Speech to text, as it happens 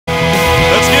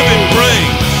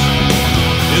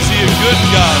good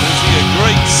God? Is He a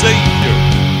great Savior?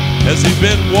 Has He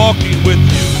been walking with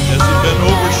you? Has He been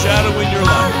overshadowing your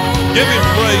life? Give Him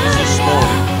praise this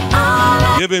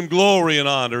morning. Give Him glory and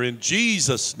honor in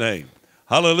Jesus' name.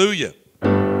 Hallelujah.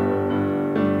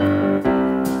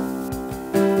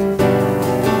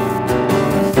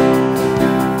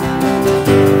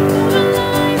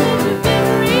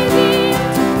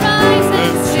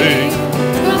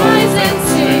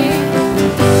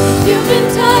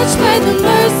 By the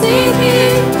mercy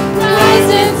here, rise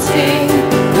and sing,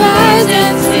 rise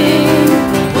and sing.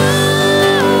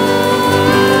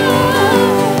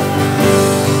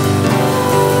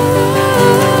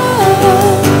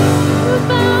 We're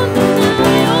bound and now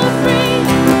you're free.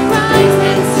 Rise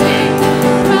and sing,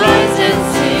 rise and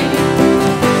sing.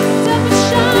 Step and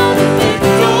shout of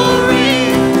victory.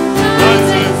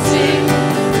 Rise and sing,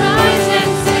 rise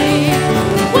and sing.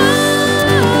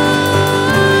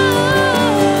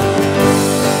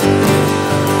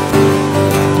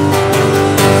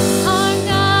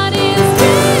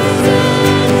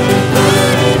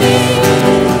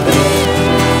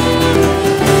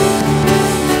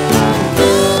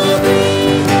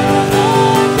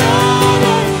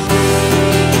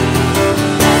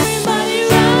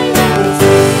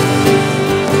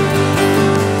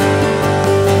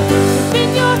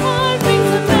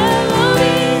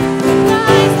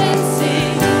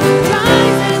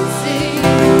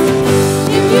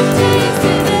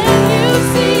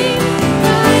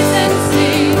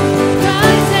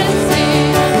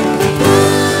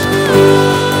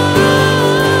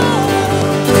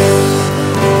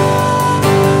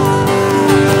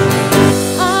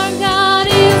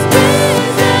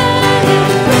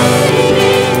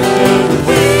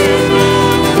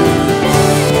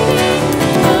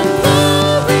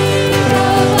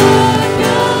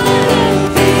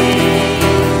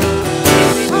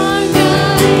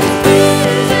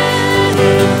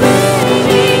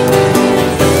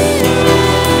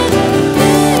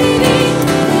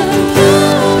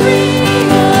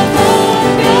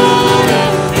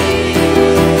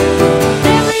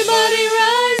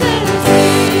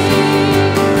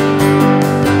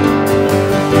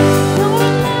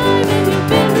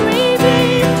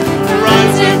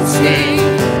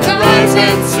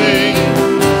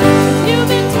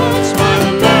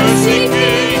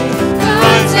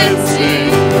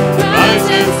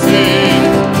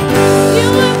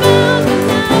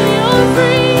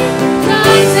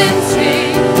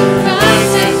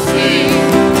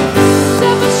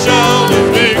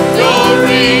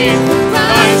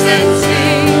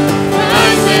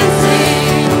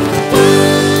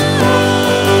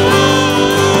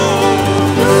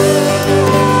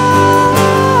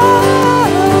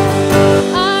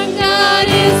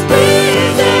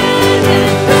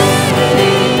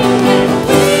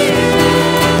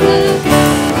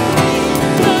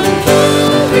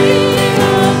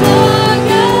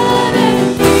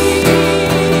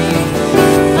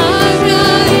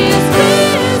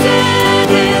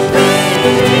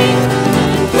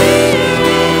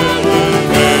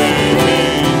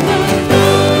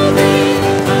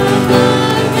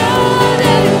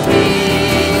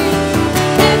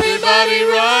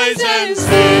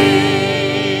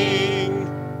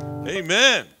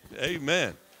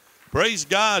 Praise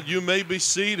God. You may be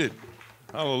seated.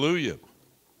 Hallelujah.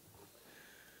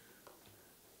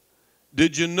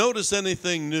 Did you notice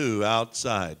anything new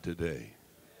outside today?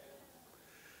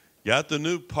 Got the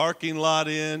new parking lot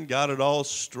in, got it all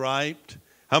striped.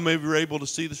 How many of you were able to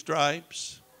see the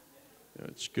stripes?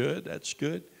 That's good, that's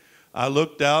good. I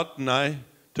looked out and I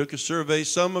took a survey.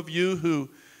 Some of you who,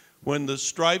 when the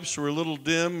stripes were a little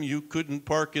dim, you couldn't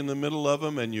park in the middle of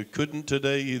them, and you couldn't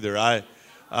today either.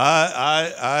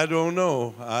 I don't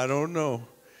know. I don't know.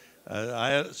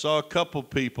 I saw a couple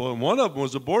people, and one of them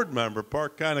was a board member,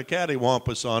 parked kind of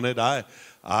cattywampus on it.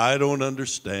 I don't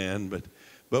understand,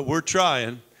 but we're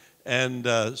trying. And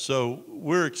so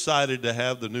we're excited to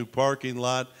have the new parking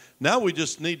lot. Now we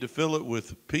just need to fill it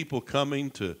with people coming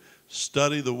to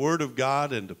study the Word of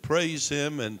God and to praise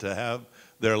Him and to have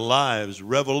their lives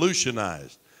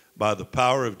revolutionized by the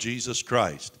power of Jesus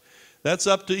Christ. That's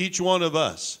up to each one of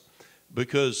us,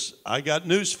 because I got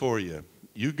news for you.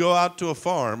 You go out to a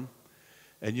farm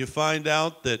and you find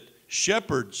out that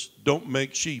shepherds don't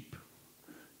make sheep.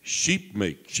 Sheep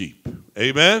make sheep.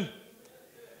 Amen?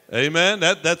 Amen.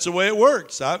 That's the way it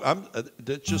works.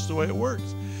 That's just the way it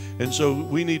works. And so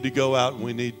we need to go out and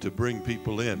we need to bring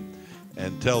people in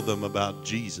and tell them about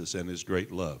Jesus and His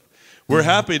great love. We're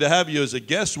happy to have you as a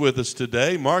guest with us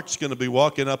today. Mark's going to be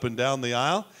walking up and down the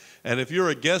aisle, And if you're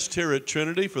a guest here at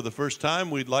Trinity for the first time,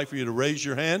 we'd like for you to raise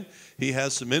your hand. He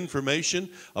has some information.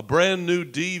 A brand new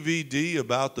DVD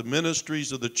about the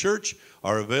ministries of the church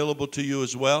are available to you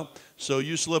as well. So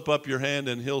you slip up your hand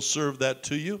and he'll serve that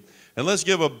to you. And let's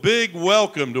give a big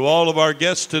welcome to all of our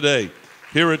guests today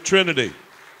here at Trinity.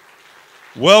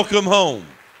 Welcome home.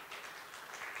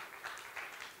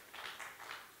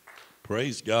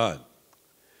 Praise God.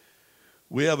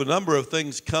 We have a number of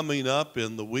things coming up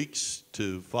in the weeks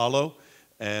to follow,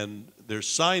 and there's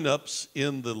sign-ups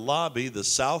in the lobby, the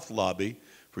south lobby,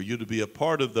 for you to be a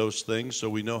part of those things so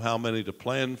we know how many to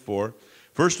plan for.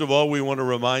 First of all, we want to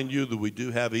remind you that we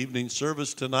do have evening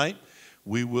service tonight.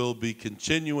 We will be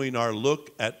continuing our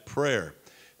look at prayer.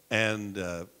 And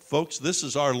folks, this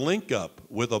is our link up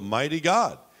with a mighty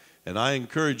God. And I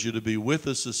encourage you to be with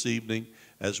us this evening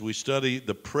as we study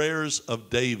the prayers of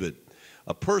David,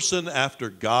 a person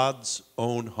after God's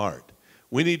own heart.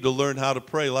 We need to learn how to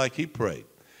pray like he prayed,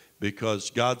 because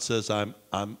God says, I'm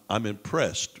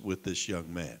impressed with this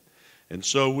young man. And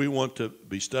so we want to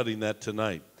be studying that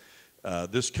tonight.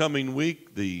 This coming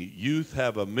week, the youth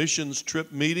have a missions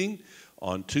trip meeting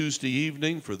on Tuesday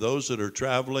evening. For those that are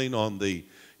traveling on the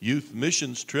youth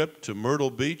missions trip to Myrtle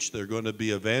Beach, they're going to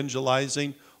be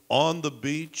evangelizing on the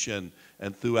beach and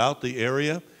throughout the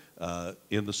area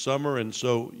in the summer, and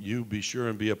so you be sure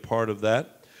and be a part of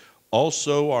that.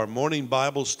 Also, our morning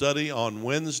Bible study on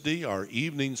Wednesday, our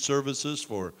evening services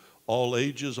for all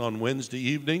ages on Wednesday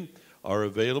evening are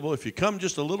available. If you come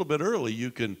just a little bit early,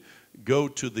 you can go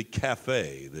to the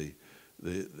cafe.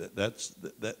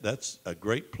 That's a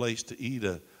great place to eat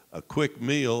a quick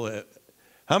meal.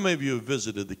 How many of you have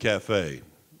visited the cafe?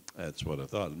 That's what I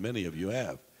thought. Many of you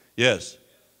have. Yes.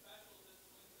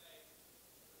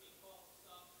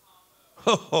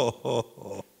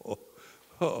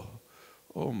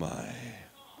 Oh my.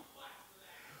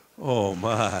 Oh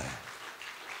my.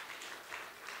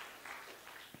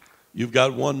 You've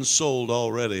got one sold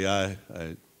already. I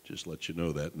just let you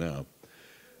know that now.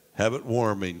 Have it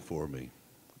warming for me.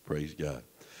 Praise God.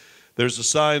 There's a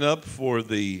sign up for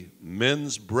the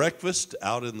men's breakfast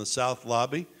out in the south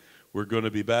lobby. We're going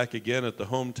to be back again at the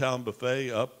Hometown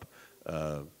Buffet up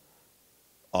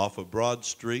off of Broad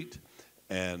Street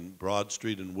and Broad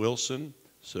Street in Wilson.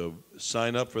 So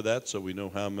sign up for that so we know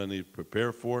how many to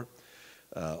prepare for.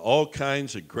 All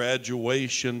kinds of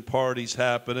graduation parties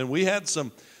happening. We had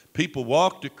some people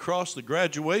walked across the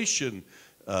graduation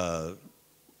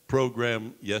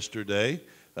program yesterday.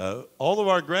 All of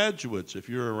our graduates, if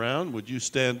you're around, would you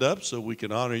stand up so we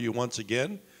can honor you once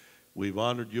again? We've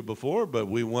honored you before, but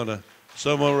we want to,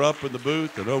 some are up in the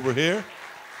booth and over here.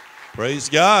 Praise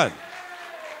God.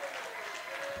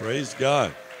 Praise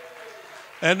God.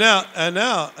 And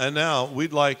now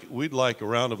we'd like a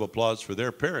round of applause for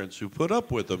their parents who put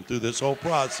up with them through this whole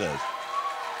process.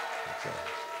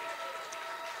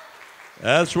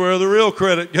 That's where the real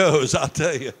credit goes, I'll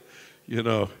tell you. You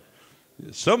know,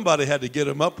 somebody had to get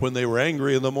them up when they were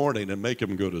angry in the morning and make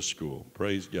them go to school.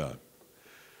 Praise God.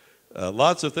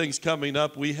 Lots of things coming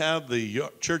up. We have the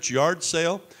church yard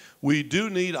sale. We do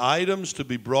need items to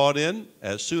be brought in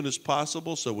as soon as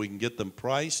possible so we can get them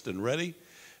priced and ready.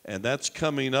 And that's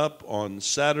coming up on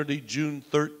Saturday, June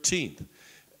 13th.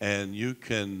 And you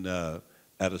can,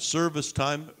 at a service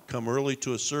time, come early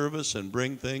to a service and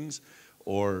bring things,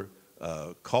 or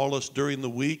call us during the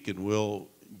week and we'll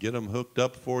get them hooked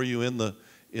up for you in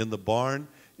the barn.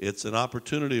 It's an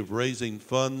opportunity of raising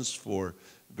funds for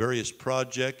various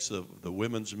projects of the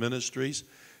women's ministries.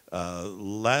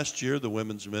 Last year, the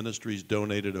women's ministries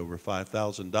donated over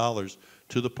 $5,000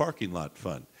 to the parking lot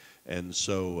fund. And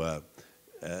so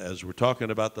as we're talking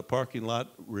about the parking lot,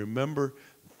 remember,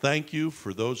 thank you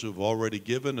for those who have already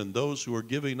given and those who are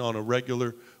giving on a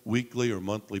regular weekly or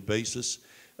monthly basis.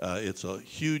 It's a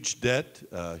huge debt,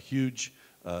 a huge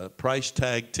price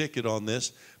tag ticket on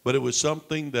this, but it was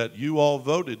something that you all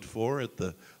voted for at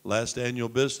the last annual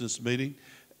business meeting.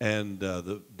 And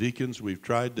the deacons, we've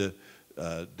tried to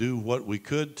do what we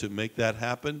could to make that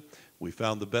happen. We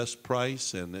found the best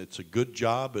price, and it's a good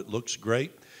job. It looks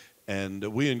great. And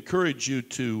we encourage you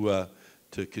to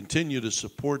continue to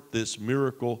support this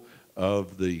miracle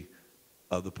of the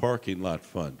parking lot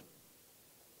fund.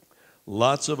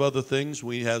 Lots of other things.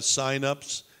 We have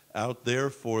sign-ups out there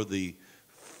for the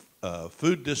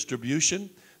food distribution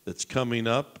that's coming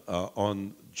up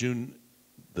on June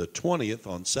the 20th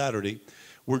on Saturday.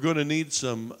 We're going to need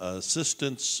some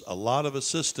assistance, a lot of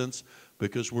assistance,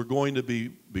 because we're going to be,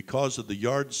 because of the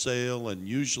yard sale, and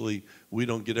usually we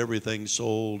don't get everything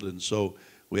sold, and so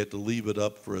we have to leave it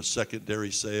up for a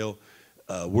secondary sale.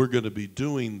 We're going to be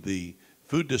doing the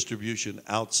food distribution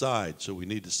outside. So we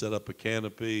need to set up a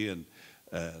canopy, and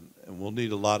we'll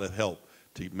need a lot of help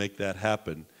to make that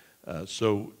happen.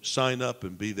 So sign up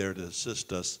and be there to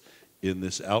assist us in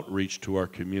this outreach to our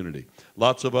community.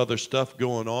 Lots of other stuff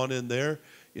going on in there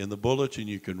in the bulletin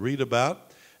you can read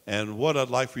about. And what I'd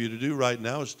like for you to do right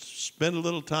now is to spend a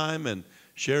little time and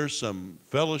share some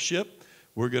fellowship.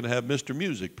 We're going to have Mr.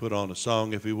 Music put on a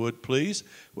song, if he would, please.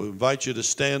 We'll invite you to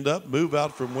stand up, move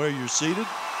out from where you're seated,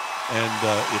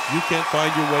 and if you can't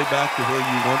find your way back to where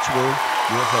you once were,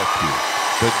 we'll help you.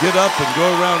 But get up and go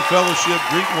around fellowship,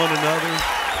 greet one another,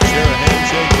 share a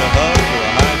handshake, a hug, or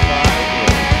a high five,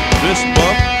 or a fist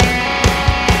bump.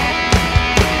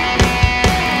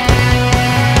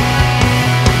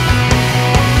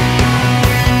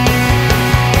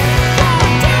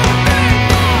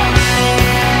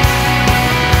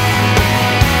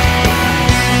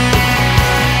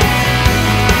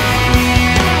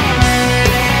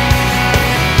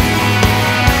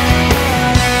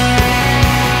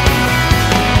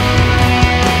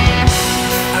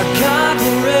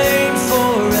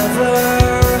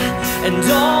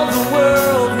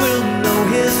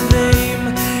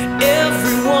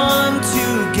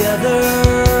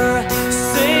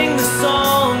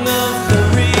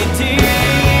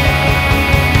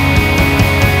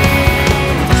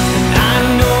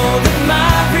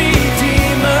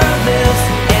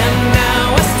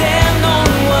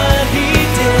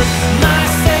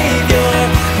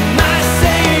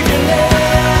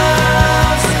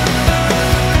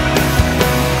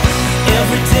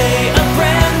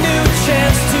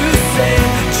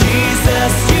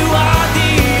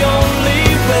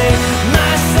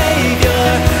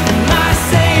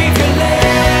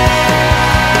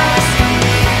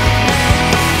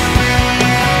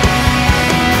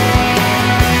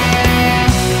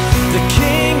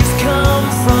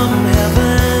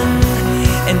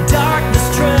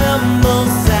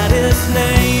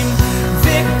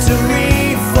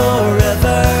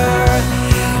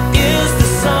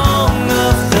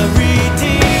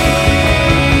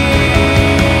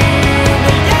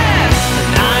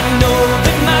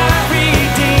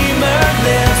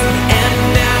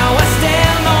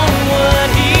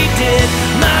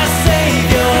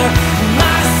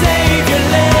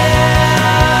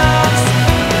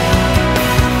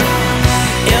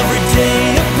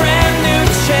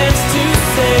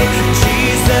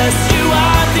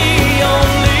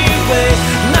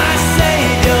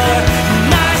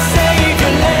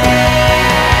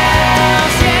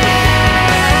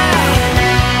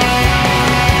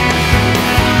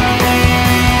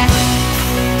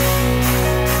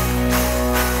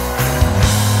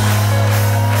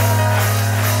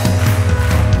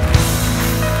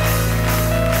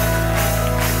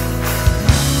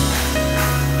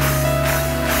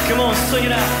 Come on, sing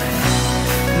it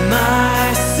out.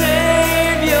 My